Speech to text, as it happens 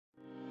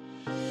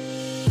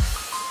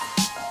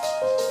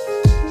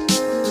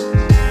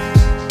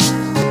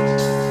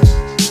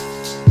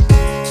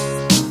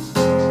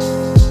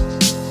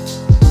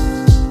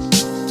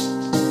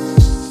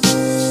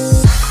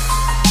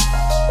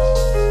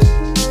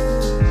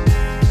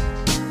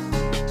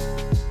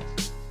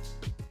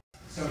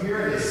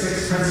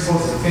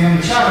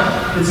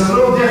it's a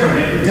little different.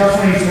 It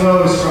definitely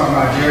flows from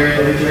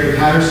Jerry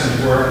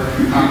Patterson's work.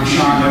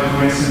 Sean, no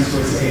coincidence,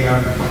 was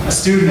a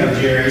student of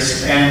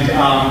Jerry's, and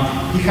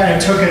he kind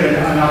of took it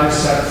another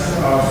step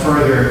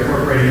further,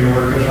 incorporating the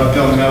work of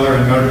Bill Miller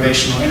in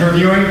motivational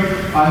interviewing.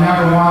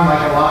 Number one,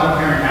 like a lot of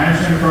parent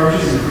management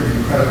approaches, including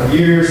Incredible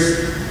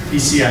Years,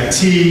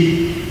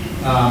 PCIT,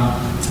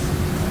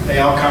 they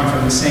all come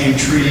from the same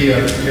tree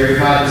of Jerry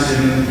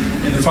Patterson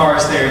in the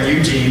forest there in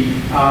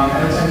Eugene,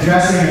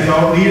 addressing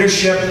adult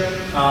leadership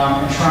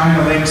and trying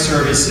to link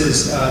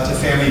services to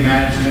family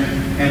management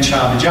and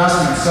child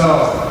adjustment.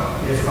 So,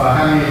 if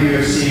how many of you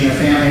have seen a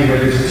family where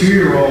there's a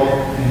 2-year-old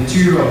and the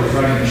 2-year-old is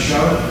running the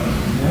show?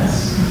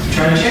 Yes.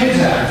 Try to change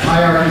that.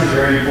 Hierarchy is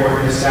very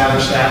important to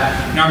establish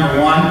that. Number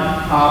one,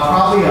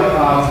 probably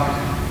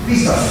at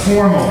least a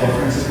formal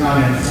difference, if not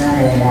an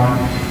informal one,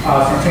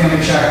 from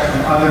family check,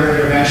 from other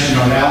intervention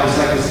modalities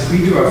like this.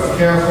 We do a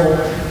careful,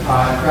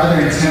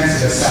 rather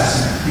intensive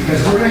assessment,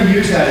 because we're going to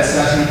use that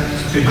assessment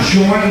to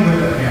join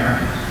with the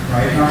parent,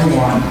 right, number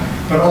one,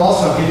 but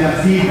also give them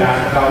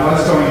feedback about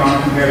what's going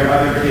on compared to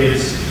other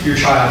kids your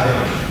child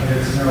age, whether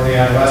it's an early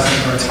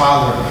adolescent or a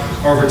toddler,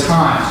 over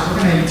time. So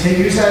we're going to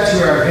use that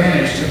to our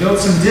advantage to build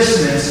some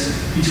dissonance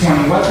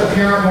between what the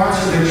parent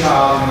wants for their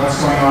child and what's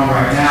going on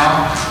right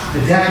now.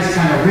 The deck is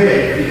kind of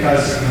rigged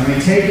because when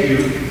we take you,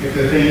 if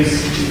the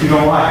things you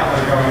don't like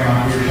are going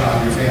on with your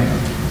child, your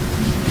family.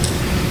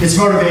 It's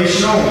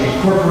motivational. We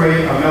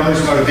incorporate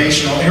Miller's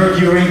motivational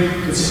interviewing.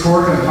 It's a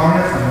core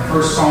component from the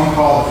first phone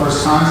call, the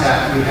first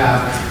contact we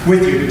have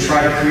with you to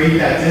try to create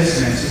that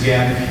dissonance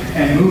again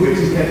and move it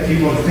to get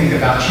people to think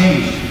about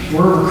change.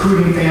 We're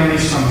recruiting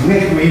families from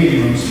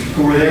waiting rooms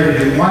who are there to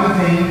do one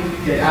thing,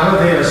 get out of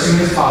there as soon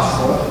as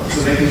possible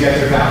so they can get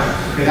their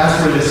voucher. Okay, that's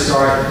where this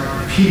started.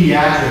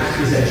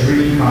 Pediatric is a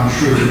dream come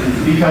true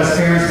because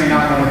parents may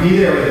not want to be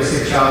there with a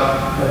sick child,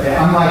 but they,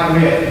 unlike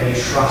WIT, they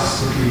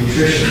trust the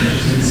pediatrician,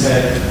 which has been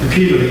said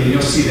repeatedly, and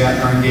you'll see that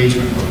in our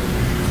engagement work.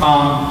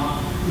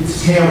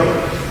 It's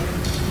tailored.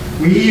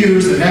 We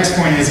use, the next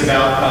point is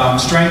about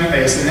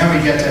strength-based, and then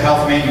we get to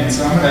health maintenance.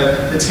 So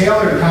the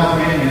tailored and health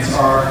maintenance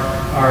are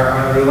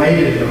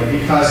related though,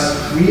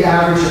 because we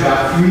average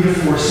about 3 to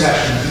 4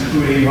 sessions,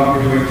 including what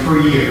we're doing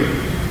per year.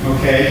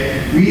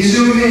 Okay? We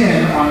zoom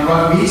in on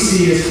what we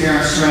see as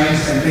parent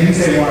strengths and things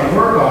they want to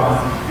work on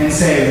and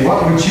say,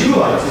 what would you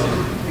like to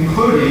do?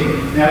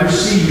 Including, never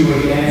see you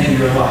again in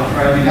your life,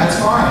 right? I mean, that's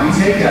fine. We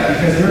take that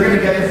because they're going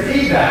to get the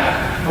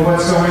feedback of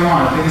what's going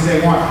on, things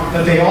they want.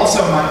 But they also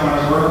might want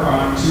to work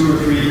on 2 or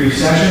 3 brief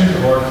sessions,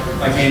 or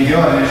like Ann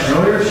Gill I mentioned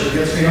earlier, she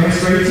gets families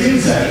for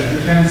 18 sessions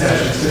or 10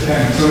 sessions,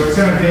 depending. So it's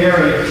going to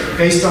vary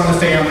based on the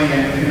family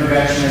and the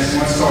interventionist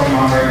and what's going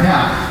on right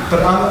now.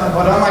 But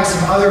unlike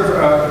some other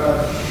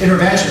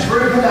interventions, we're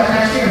going to put that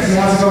next year and see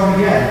how's it going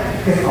again.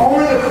 If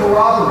only to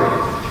corroborate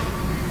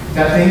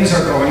that things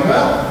are going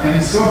well, and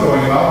it's still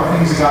going well, or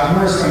things have gotten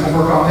worse, and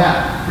we'll work on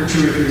that for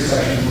 2 or 3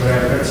 sessions,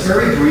 whatever. But it's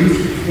very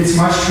brief. It's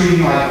much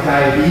treating like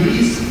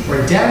diabetes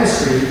or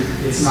dentistry.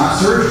 It's not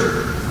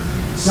surgery.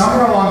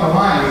 Somewhere along the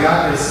line, we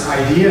got this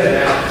idea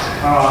that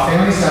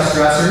families have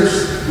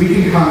stressors. We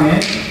can come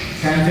in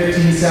 10,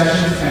 15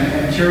 sessions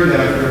and cure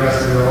them for the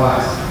rest of their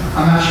lives.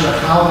 I'm not sure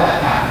how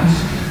that happens,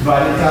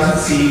 but it doesn't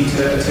seem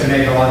to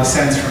make a lot of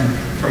sense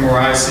from where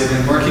I sit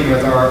and working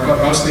with our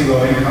mostly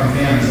low-income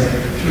families.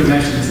 I should have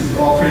mentioned it's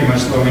all pretty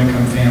much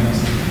low-income families.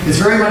 It's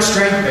very much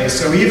strength-based.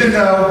 So even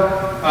though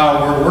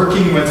we're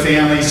working with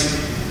families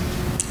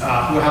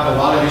who have a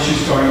lot of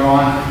issues going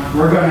on,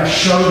 we're going to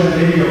show them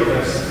video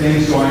clips of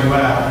things going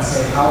well and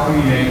say, how can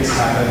we make this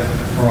happen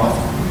more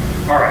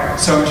often? All right,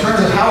 so in terms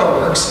of how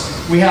it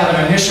works, we have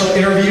an initial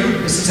interview.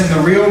 This is in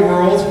the real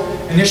world.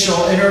 Initial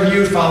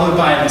interview followed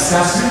by an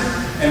assessment,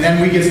 and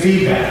then we get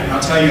feedback. And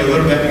I'll tell you a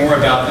little bit more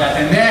about that.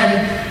 And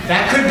then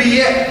that could be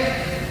it.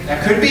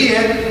 That could be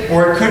it,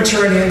 or it could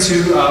turn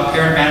into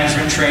parent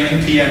management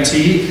training,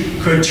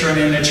 PMT, could turn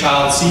into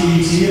child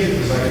CBT if it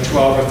was like a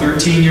 12 or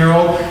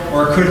 13-year-old,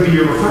 or it could be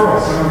a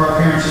referral. Some of our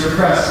parents are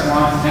depressed and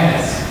want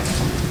meds.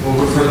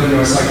 We'll refer them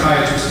to a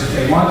psychiatrist if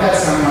they want that.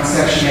 Some want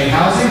Section 8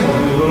 housing,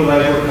 we'll do a little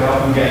legwork to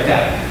help them get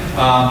that.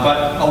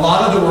 But a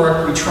lot of the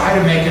work, we try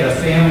to make it a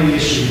family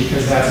issue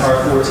because that's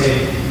our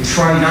forte. We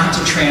try not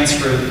to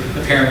transfer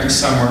the parent to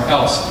somewhere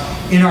else.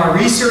 In our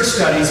research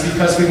studies,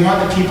 because we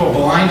want the people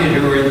blinded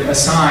who are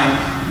assigned,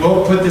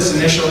 we'll put this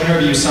initial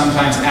interview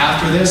sometimes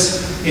after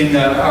this. In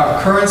the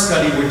current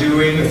study we're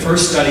doing, the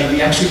first study,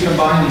 we actually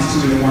combine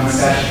these 2 into 1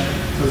 session.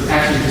 So it's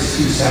actually just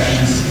 2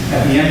 sessions.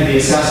 At the end of the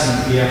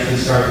assessment, we actually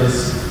start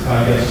this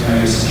get to know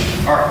you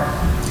session. All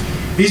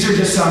right. These are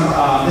just some,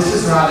 this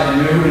is not a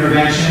new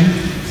intervention.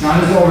 It's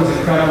not as old as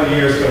Incredible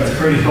Years, but it's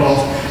pretty old.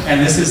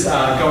 And this is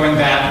going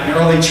back in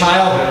early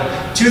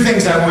childhood. 2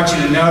 things I want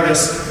you to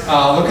notice.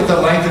 Look at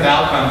the length of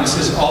outcome. This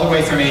is all the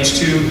way from age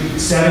 2,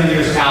 7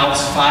 years out,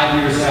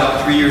 5 years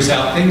out, 3 years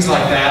out, things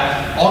like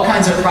that. All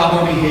kinds of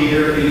problem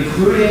behavior,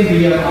 including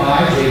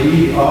BMI,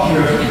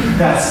 JD,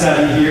 that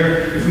study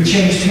here. If we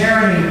change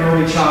parenting in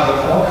early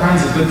childhood, all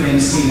kinds of good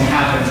things seem to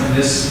happen from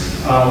this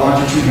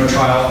longitudinal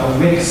trial, a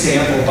WIC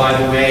sample, by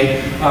the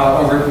way,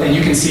 and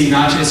you can see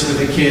not just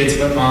with the kids,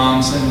 but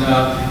moms and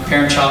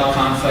parent-child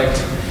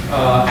conflict,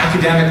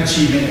 academic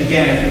achievement.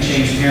 Again, it can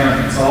change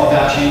parenting. It's all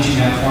about changing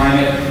that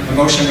climate,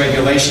 emotion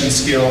regulation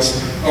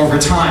skills over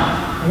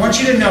time. I want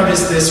you to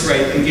notice this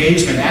rate,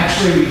 engagement.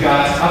 Actually, we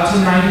got up to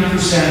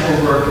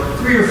 90% over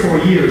 3 or 4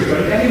 years,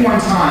 but at any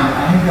one time,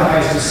 I think the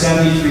highest was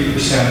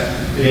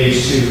 73% at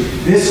age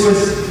 2. This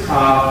was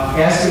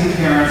asking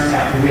parents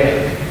at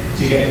WIC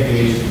to get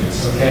engaged in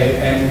this, okay?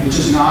 And which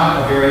is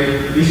not a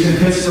very, at least in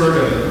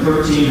Pittsburgh,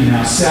 13 and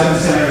now 7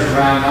 centers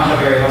around, not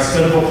a very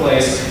hospitable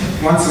place.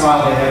 Once in a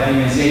while, they have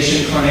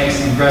immunization clinics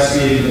and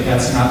breastfeeding, but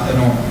that's not the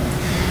norm.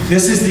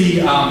 This is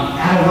the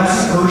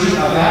adolescent version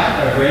of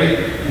that. Ray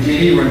and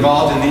JD were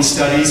involved in these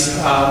studies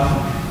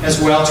as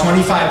well.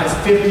 25 to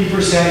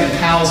 50% in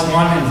PALS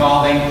 1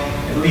 involving,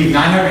 I believe,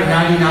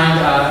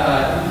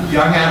 999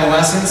 young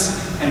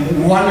adolescents, and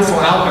wonderful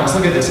outcomes.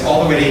 Look at this,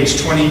 all the way to age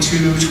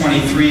 22,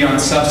 23 on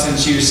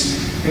substance use,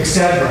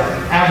 etc.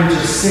 Average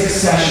of 6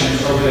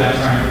 sessions over that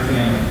time for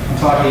family. I'm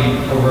talking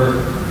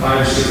over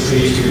 5 or 6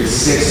 age periods,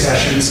 6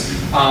 sessions.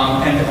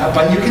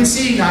 But you can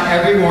see not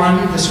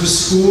everyone, this was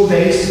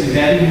school-based,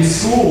 embedded in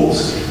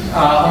schools,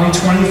 only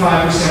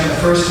 25% in the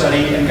first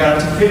study, and got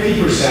up to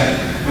 50%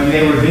 when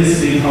they were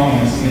visiting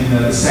homes in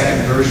the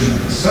second version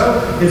of this.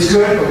 So it's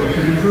good, but we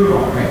can improve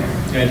on, right?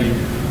 Good idea.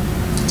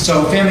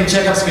 So family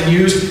checkups have been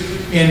used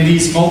in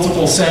these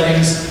multiple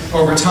settings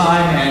over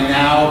time, and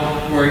now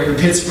we're in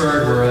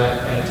Pittsburgh, we're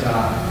at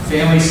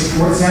family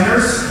support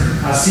centers,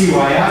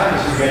 CYF,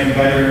 because we're getting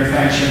better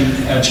intervention,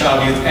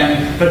 child youth,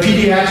 but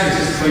pediatrics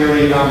is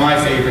clearly my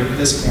favorite at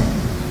this point.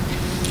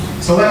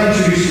 So let me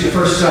introduce you to the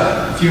first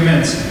study, a few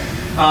minutes.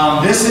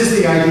 This is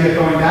the idea of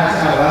going back to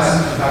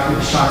adolescence.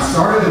 Dr. Sean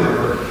started the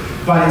work,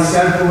 but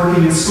instead of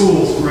working in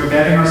schools, we're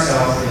embedding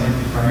ourselves in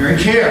primary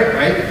care,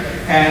 right?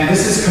 And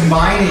this is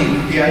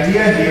combining, the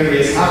idea here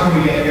is how can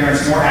we get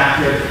parents more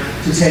active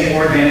to take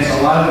more advantage.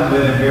 A lot of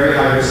them live in very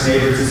high-risk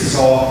neighborhoods. This is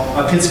all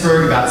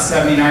Pittsburgh, about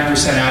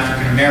 79%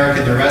 African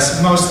American, the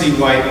rest mostly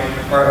white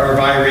or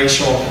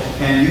biracial.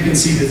 And you can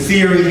see the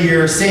theory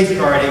here,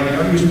 safeguarding. We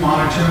don't use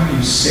monitoring, we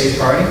use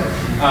safeguarding.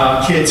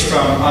 Kids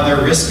from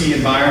other risky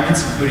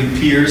environments, including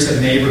peers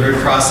and neighborhood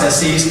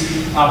processes.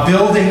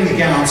 Building,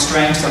 again, on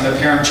strengths on the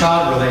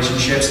parent-child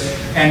relationships,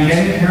 and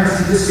getting parents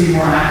to just be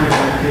more active in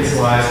their kids'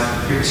 lives,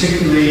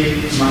 particularly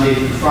Monday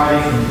through Friday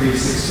from 3 to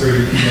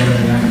 6:30 p.m. in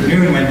the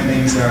afternoon when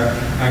things are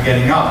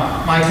getting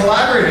up. My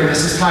collaborator in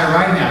this is Ty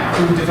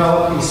Ragnow, who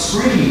developed a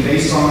screen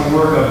based on the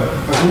work of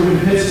a group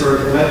in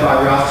Pittsburgh led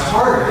by Ralph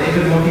Carter. They've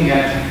been looking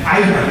at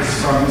items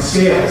from the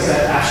scales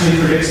that actually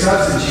predict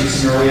substance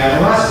use in early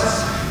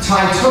adolescence.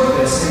 Ty took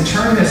this and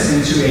turned this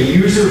into a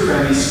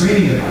user-friendly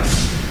screening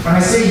device. When I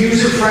say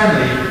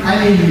user-friendly,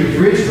 I mean the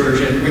abridged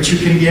version, which you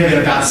can give in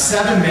about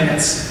 7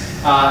 minutes,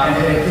 and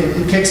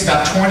it picks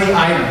about 20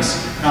 items.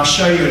 And I'll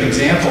show you an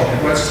example.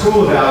 And what's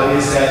cool about it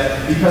is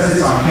that because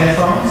it's on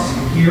headphones, you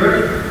can hear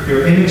it,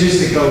 there are images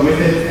that go with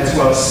it, as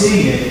well as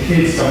seeing it.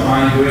 Kids don't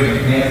mind doing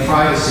it, and they have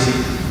privacy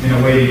in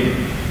a waiting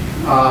room.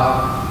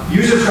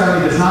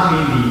 User-friendly does not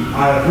mean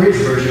the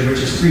abridged version, which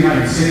is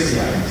 360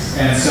 items.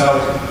 And so,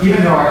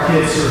 even though our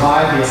kids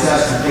survive the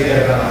assessment, they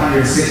get about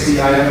 160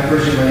 item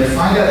version. When they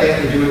find out they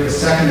have to do it, the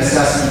second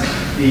assessment,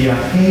 the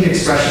pain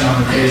expression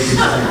on the faces,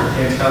 I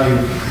can't tell you.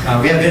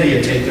 We have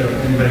videotaped it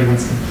if anybody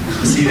wants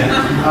to see that.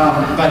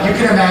 But you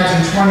can imagine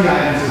 20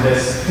 items of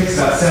this. It takes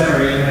about 7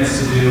 or 8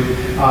 minutes to do.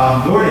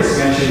 Lourdes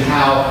mentioned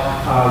how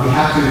we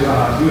have to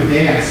do a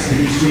dance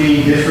in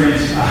between different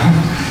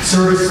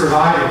service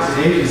providers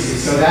and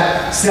agencies. So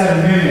that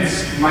 7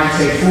 minutes might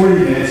take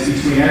 40 minutes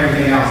between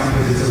everything else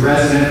because it's a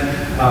resident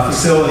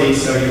facility,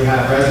 so you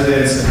have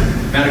residents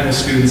and medical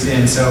students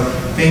in, so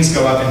things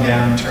go up and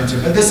down in terms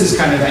of, but this is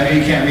kind of, I know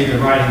you can't read the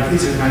writing, but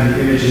these are kind of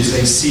the images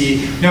they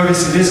see.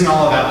 Notice it isn't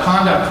all about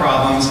conduct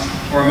problems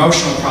or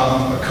emotional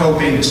problems, but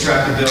coping,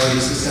 distractibility,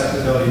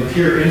 susceptibility,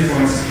 peer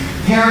influence.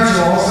 Parents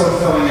are also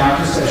filling out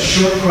just a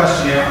short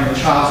questionnaire on the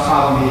child's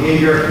problem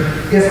behavior.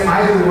 If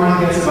either one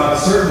gets above a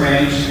certain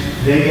range,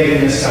 they get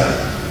in the study.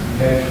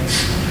 Okay?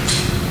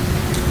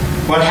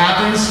 What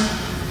happens?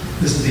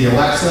 This is the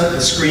Alexa, the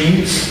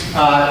screen.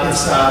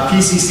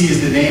 PCC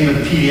is the name of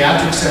the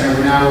Pediatric Center.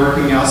 We're now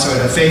working also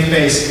at a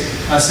faith-based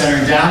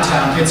center in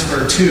downtown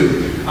Pittsburgh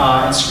too,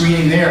 and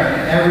screening there.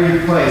 And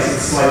every place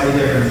it's slightly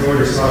different.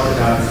 Lourdes talked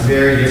about it's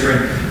very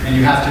different, and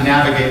you have to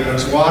navigate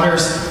those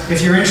waters.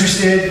 If you're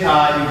interested,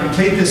 you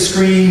complete this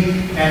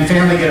screen, and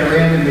family get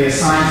randomly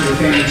assigned to a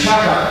family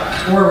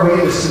checkup or a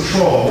waitlist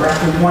control. Where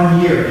after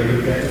 1 year,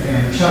 you get the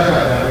family checkup.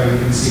 That way we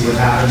can see what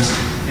happens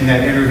in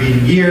that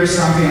intervening year.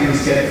 Some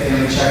families get a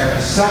family checkup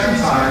a second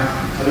time,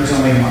 others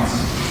only once.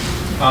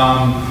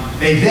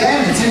 They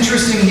then, it's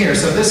interesting here,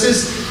 so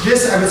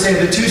this I would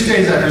say the 2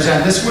 studies I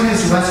present, this one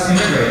is less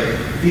integrated,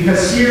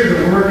 because here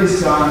the work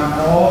is done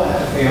all at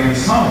the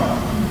family's home,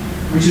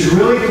 which is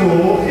really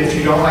cool if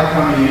you don't like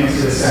coming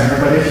into the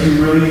center, but if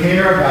you really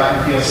care about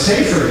and feel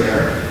safer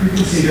there, you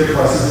can see their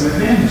pluses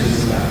and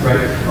advantages of that,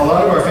 right? A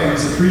lot of our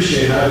families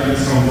appreciate having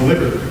this home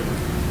delivered.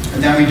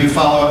 And then we do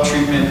follow-up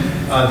treatment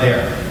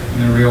there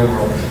in the real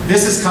world.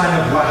 This is kind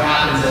of what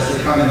happens as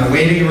they come in the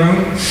waiting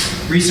room.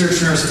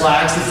 Research nurse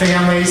flags the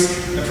families.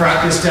 The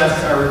practice staff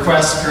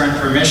requests current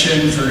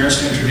permission for nurse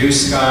to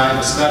introduce Sky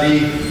to study.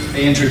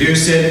 They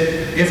introduce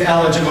it. If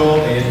eligible,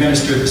 they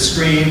administer the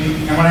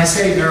screen. And when I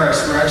say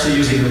nurse, we're actually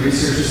using a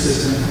research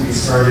assistant. We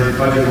started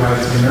budget-wise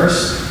as a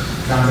nurse.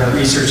 Found that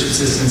research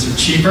assistants are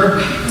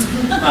cheaper.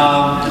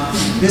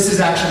 This is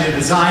actually a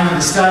design of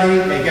the study.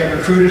 They get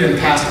recruited and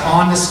passed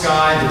on to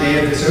Sky the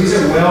day of the, so these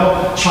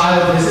are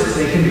child visits.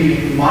 They can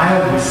be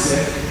mildly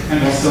sick,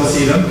 and we'll still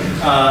see them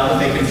if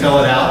they can fill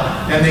it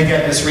out. Then they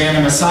get this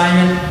random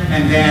assignment,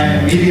 and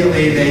then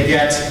immediately they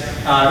get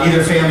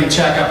either family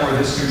checkup or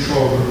this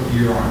control group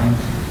you're on. And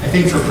I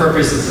think for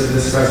purposes of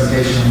this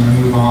presentation, I'm going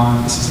to move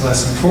on. This is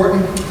less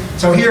important.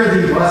 So here are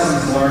the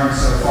lessons learned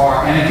so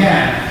far. And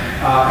again,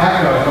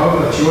 echo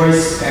both of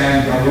Joyce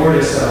and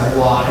Lourdes said a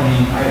lot. I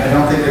mean, I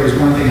don't think there was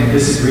one thing I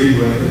disagreed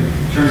with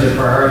in terms of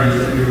priorities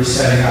that we were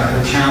setting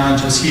up, the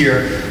challenges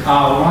here.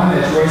 One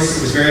that Joyce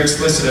was very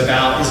explicit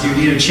about is you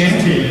need a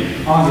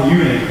champion on the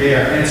unit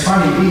there. And it's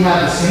funny, we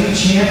have the same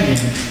champion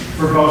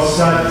for both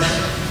studies,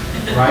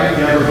 right?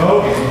 We have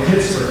Revogan in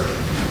Pittsburgh,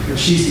 but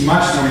she's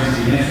much more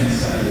into the infant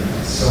study.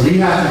 So we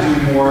have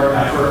to do more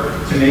effort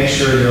to make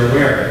sure they're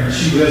aware. I mean,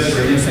 she lives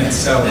for infants,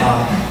 so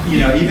you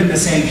know, even the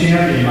same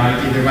champion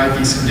there might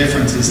be some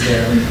differences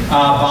there.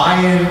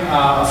 Buy-in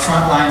of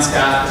frontline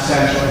staff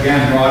essential,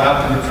 again, brought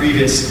up in the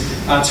previous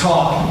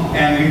talk,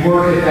 and we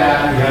work at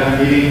that. We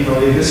had a meeting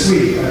earlier this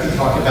week to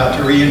talk about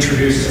to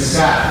reintroduce the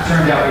staff. It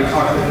turned out we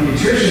talked to the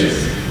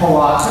pediatricians a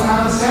lot, but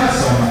not the staff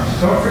so much.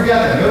 Don't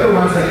forget them. They're the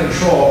ones that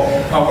control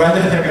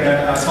whether they're going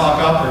to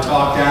talk up or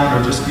talk down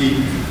or just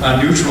be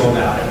neutral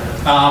about it.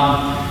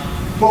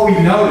 What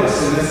we've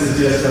noticed, and this is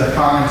just a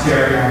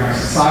commentary on our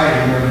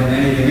society more than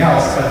anything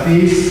else, but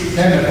these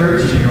 10 to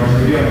 13-year-olds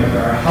we're dealing with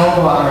are a hell of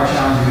a lot more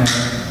challenging than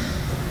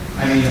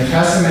I mean, the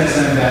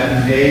pessimism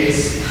that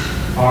invades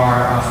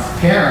our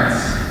parents,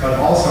 but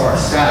also our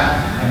staff,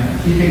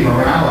 and keeping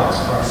morale up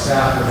for our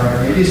staff,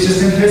 maybe it's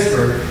just in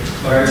Pittsburgh,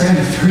 but our 10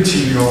 to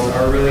 13-year-olds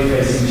are really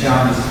facing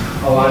challenges.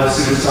 A lot of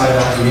suicidal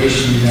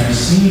ideation we've never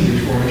seen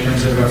before in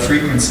terms of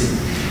frequency.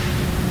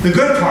 The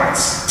good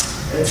parts.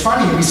 It's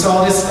funny, we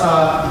saw this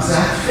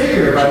exact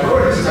figure by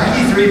voters,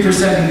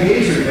 93%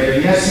 engagement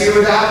rate. Yes, here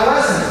with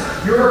adolescents.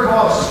 You'll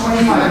recall it's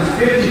 25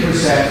 to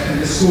 50% in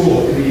the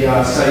school in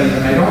the study,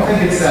 and I don't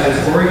think it's that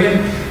it's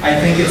Oregon, I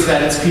think it's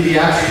that it's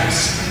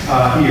pediatrics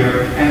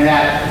here, and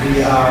that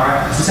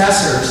our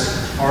assessors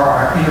are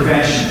our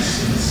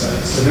interventionists in the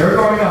study. So they're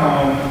going to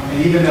home,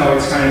 and even though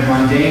it's kind of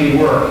mundane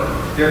work,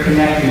 they're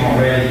connecting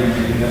already when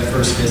they do that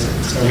first visit.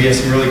 So we have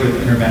some really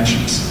good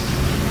interventions.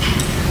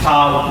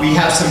 We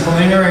have some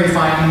preliminary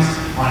findings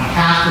on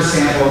half the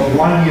sample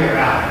 1 year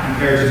out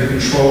compared to the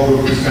control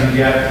group who's going to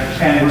get,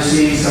 and we're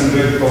seeing some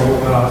good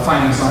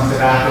findings on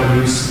tobacco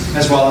use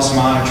as well as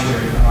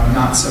monitoring.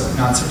 Not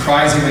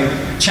surprisingly,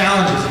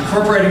 challenges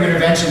incorporating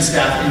intervention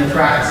staff into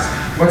practice.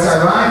 What's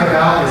ironic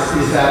about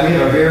this is that we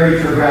have a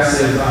very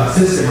progressive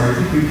system, or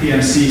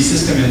UPMC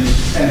system,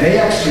 and they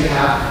actually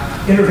have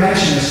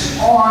interventionists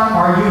on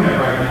our unit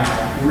right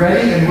now,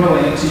 ready and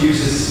willing to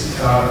use this.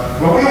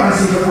 Well, we want to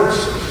see if it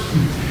works.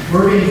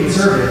 We're being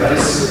conservative, but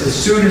as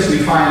soon as we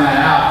find that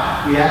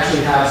out, we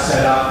actually have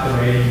set up the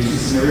way to use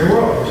this in the real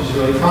world, which is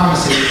really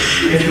promising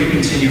if we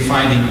continue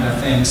finding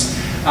things.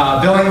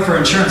 Billing for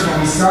insurance, when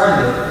we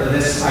started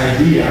this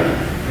idea,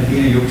 and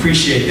you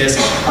appreciate this,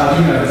 the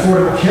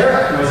Affordable Care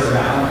Act was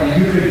around,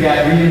 and you could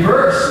get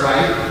reimbursed,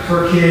 right,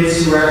 for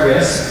kids who are at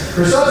risk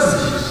for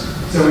substance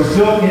use. So it was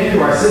built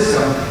into our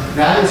system.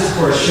 That is, of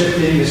course,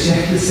 shifting. The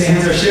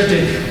sands are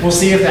shifting. We'll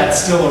see if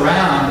that's still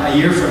around a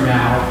year from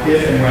now,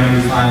 if and when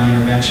we find the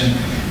intervention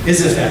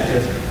is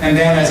effective. And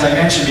then, as I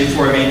mentioned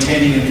before,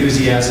 maintaining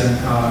enthusiasm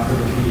for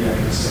the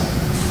pediatric stuff.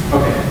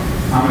 Okay,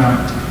 I'm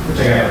going to, which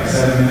I got,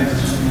 7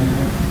 minutes?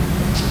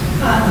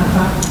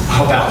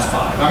 About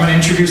 5. I'm going to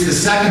introduce the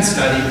second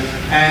study,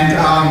 and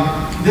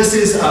this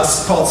is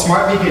called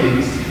Smart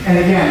Beginnings. And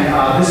again,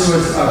 this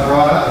was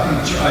brought up,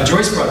 I think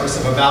Joyce brought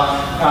this up, about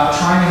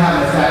trying to have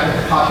an effect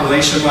at the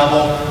population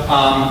level,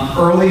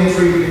 early and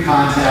frequent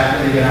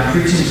contact. And again, I'm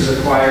preaching to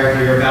the choir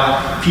here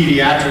about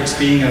pediatrics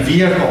being a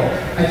vehicle.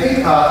 I think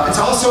it's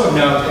also a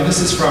note, and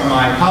this is from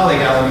my colleague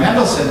Alan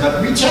Mendelson,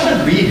 but Reach Out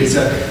and Read is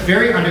a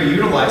very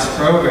underutilized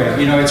program.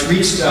 You know, it's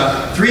reached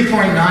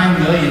 3.9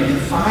 million in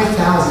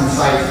 5,000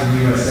 sites in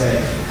the USA.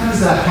 How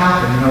does that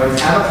happen? You know,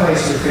 it's at a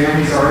place where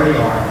families already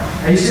are.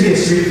 I used to be a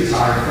street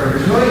photographer.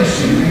 It's really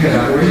interesting to think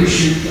about where you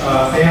shoot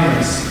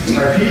families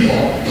or people.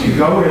 You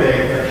go where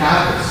they're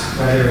captives,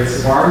 whether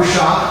it's a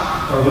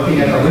barbershop or looking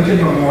at the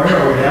Lincoln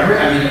Memorial or whatever.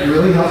 I mean, it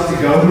really helps to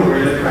go to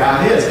where the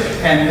crowd is.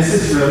 And this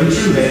is really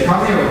true. They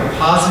come here with a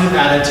positive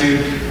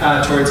attitude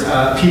towards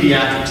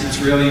pediatrics.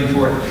 It's really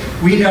important.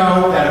 We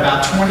know that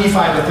about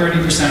 25 to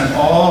 30% of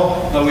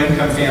all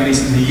low-income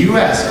families in the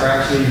U.S. are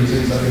actually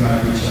using something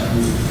like Reach Out,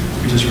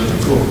 which is really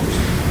cool.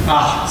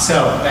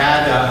 So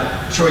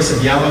bad choice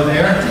of yellow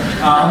there.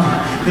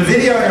 The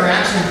Video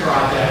Interaction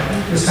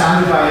Project was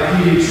founded by a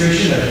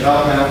pediatrician, a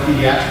developmental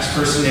pediatrics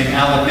person named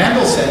Alan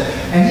Mendelson,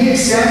 and he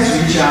extends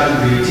Reach Out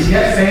and Read to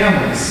get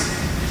families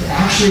to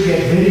actually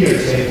get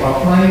videotaped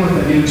while playing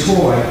with a new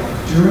toy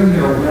during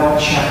their well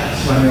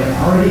checks, when they're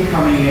already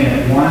coming in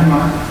at 1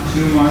 month,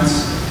 2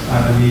 months,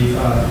 I believe,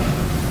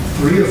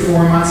 3 or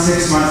 4 months,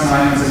 6 months,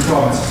 9 months, and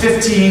 12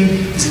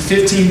 months.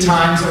 15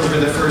 times over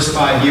the first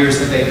 5 years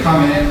that they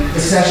come in. The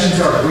sessions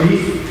are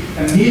brief.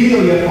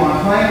 Immediately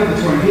upon playing with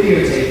the toy and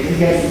videotape, they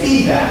get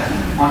feedback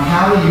on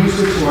how to use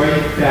the toy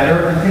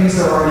better and things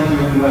they're already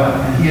doing well.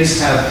 And he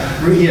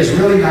has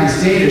really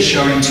nice data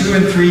showing 2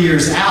 and 3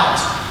 years out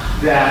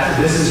that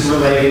this is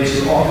related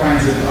to all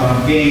kinds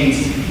of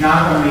gains,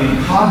 not only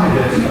in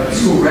cognitive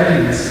school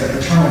readiness, but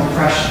maternal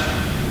depression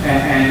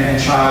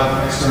and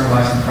child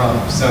externalizing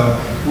problems. So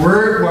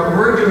what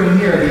we're doing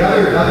here, the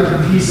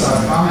other piece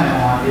I'll comment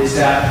on is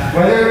that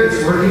whether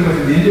it's working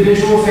with an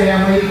individual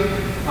family,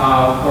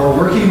 or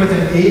working with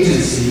an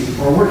agency,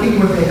 or working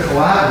with a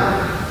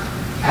collaborator,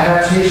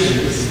 adaptation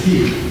is the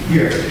key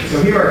here.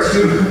 So here are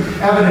 2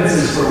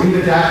 evidences where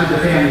we've adapted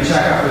the family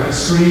checkup with a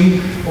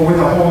screen or with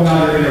a whole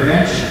nother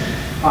intervention.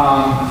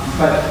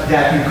 But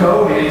that you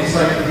go in, just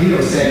like Dino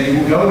was saying,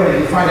 you will go in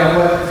and you find out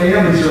what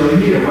families really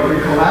need or what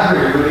your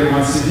collaborator really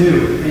wants to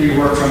do, and you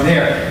work from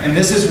there. And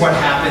this is what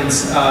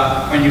happens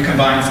when you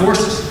combine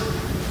forces.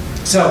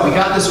 So we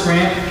got this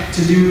grant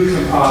to do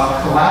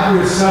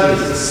collaborative studies,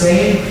 the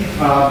same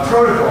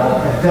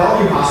protocol at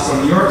Bellevue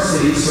Hospital in New York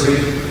City,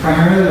 serving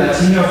primarily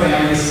Latino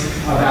families,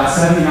 about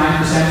 79%,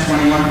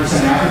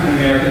 21% African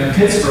American. In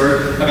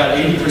Pittsburgh, about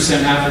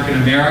 80%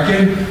 African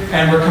American.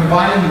 And we're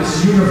combining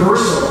this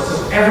universal,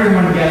 so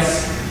everyone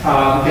gets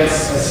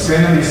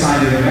randomly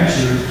assigned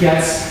intervention,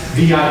 gets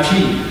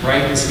VIP,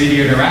 right? This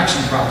video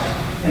interaction project.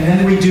 And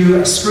then we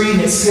do a screen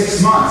at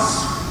 6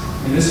 months,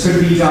 and this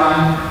could be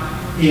done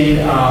in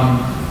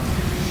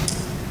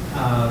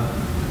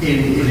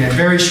a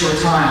very short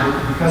time.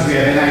 Because we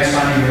have NIH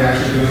funding, we're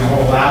actually doing a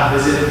whole lab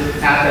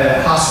visit at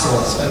the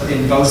hospitals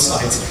in both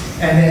sites.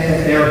 And then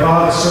if they're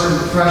above a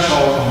certain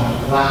threshold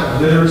on lack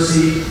of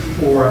literacy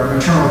or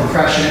maternal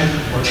depression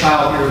or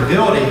child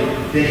irritability,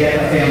 they get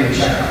a family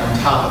checkup on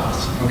top of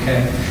this,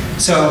 okay?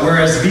 So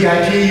whereas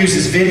VIP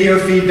uses video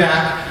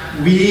feedback,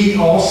 we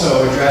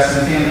also address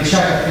in the family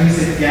checkup things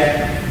that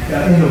get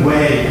in the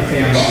way of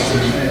families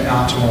in an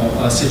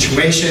optimal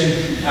situation.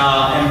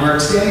 And we're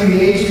extending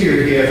the age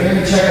period here.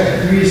 Family checkup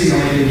had previously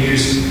only been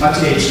used up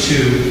to age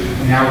 2,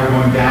 and now we're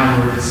going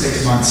downward to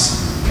 6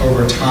 months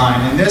over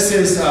time. And this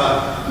is,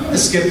 I'm going to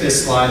skip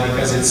this slide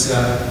because it's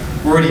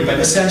wordy, but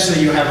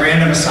essentially you have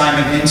random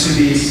assignment into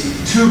these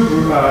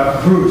 2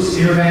 groups,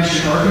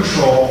 intervention or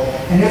control.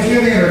 And if you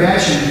have the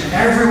intervention,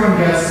 everyone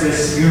gets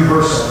this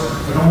universal,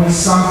 but only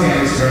some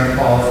families are going to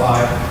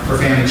qualify for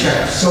family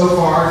checkup. So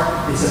far,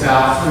 it's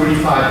about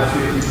 45 to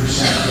 50%,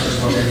 which is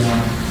what we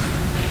want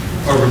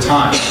over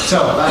time.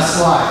 So, last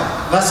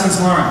slide. Lessons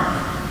learned.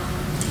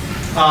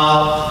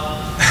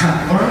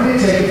 Learning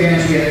to take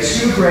advantage. We have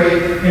 2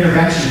 great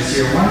interventions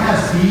here. One has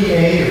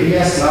BA or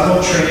BS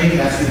level training,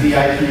 that's the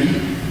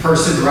VIP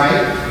person, right?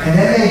 And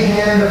then they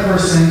hand the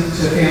person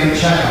to family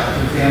checkup,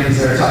 to families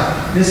that are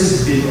tough. This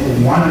has been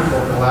a wonderful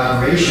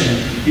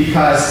collaboration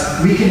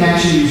because we can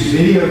actually use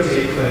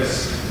videotape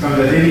clips from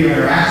the Video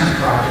Interaction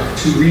Project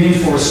to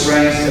reinforce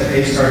strengths that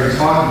they started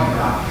talking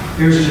about.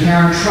 There's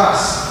inherent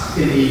trust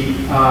in the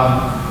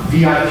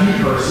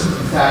VIP person.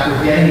 In fact,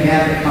 we're getting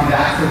them to come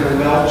back for the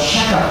well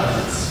checkup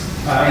visits,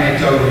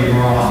 anecdotally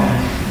more often,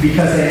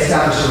 because they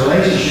establish a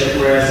relationship,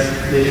 whereas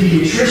the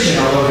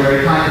pediatrician, although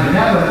very kind and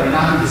benevolent, may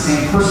not be the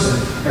same person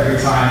every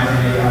time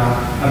in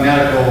a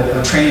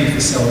medical training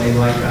facility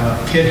like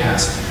KID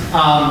has.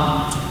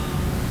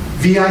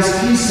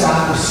 VIP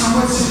staff were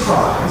somewhat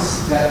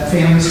surprised that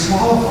families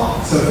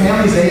qualified. So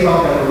families they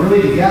thought that were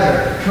really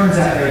together, turns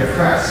out they're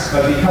depressed.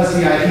 But because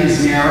VIP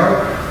is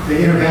narrow, the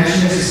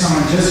interventionist is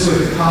someone just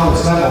with the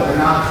college level. They're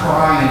not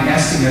crying and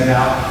nesting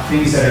about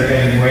things that are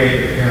getting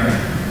away with the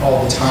parent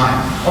all the time.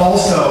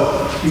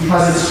 Also,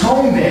 because it's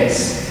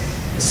home-based,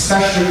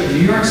 especially in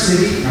New York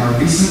City and our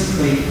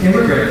recently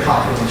immigrant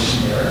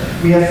population there,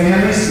 we have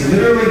families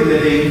literally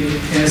living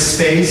in a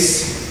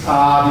space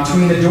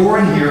between the door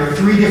and here,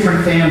 3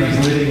 different families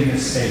living in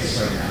this space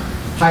right now,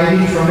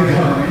 hiding from the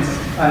government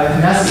if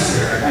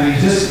necessary. I mean,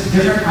 just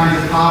different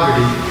kinds of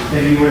poverty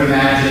than you would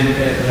imagine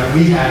that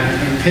we had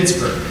in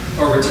Pittsburgh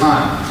over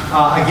time.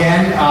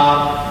 Again,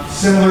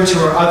 similar to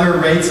our other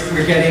rates,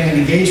 we're getting an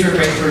engagement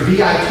rate for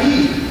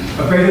VIP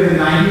of greater than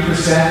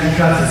 90%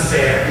 because it's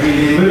there. I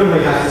mean, they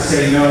literally have to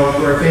say no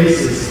to our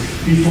faces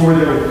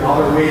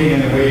while they're waiting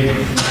in the waiting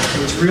room.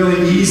 So it's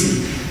really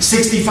easy.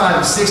 65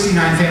 of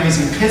 69 families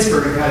in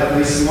Pittsburgh have had at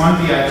least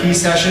 1 VIP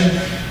session.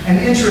 And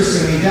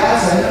interestingly,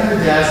 dads, I don't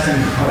know dads can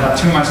about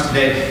too much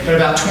today, but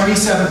about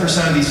 27%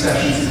 of these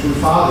sessions include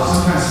fathers,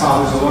 sometimes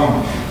fathers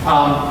alone.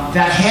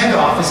 That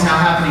handoff is now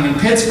happening in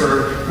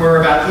Pittsburgh,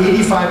 where about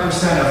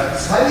 85% of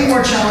slightly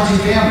more challenging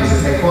families,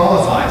 if they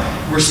qualify,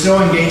 we're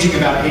still engaging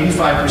about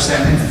 85%,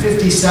 and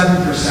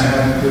 57%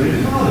 have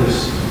included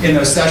fathers in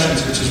those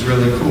sessions, which is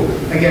really cool.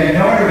 Again,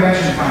 no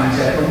intervention findings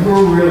yet, but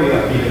we're really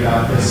upbeat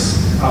about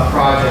this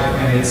project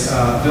and its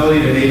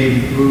ability to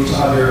maybe move to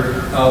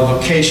other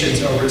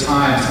locations over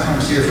time.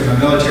 Sometimes here from the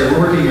military. We're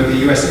working with the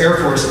U.S. Air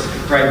Force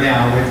right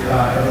now with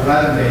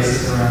 11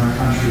 bases around the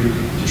country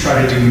to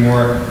try to do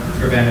more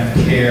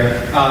preventive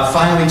care.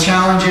 Finally,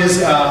 challenges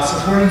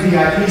supporting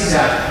VIP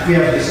staff. We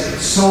have this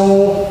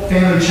sole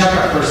family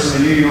checkup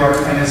person in New York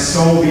and a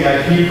sole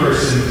VIP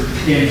person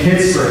in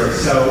Pittsburgh.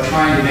 So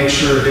trying to make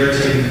sure they're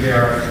taken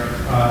care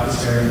of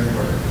is very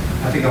important.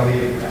 I think I'll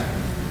leave it at that.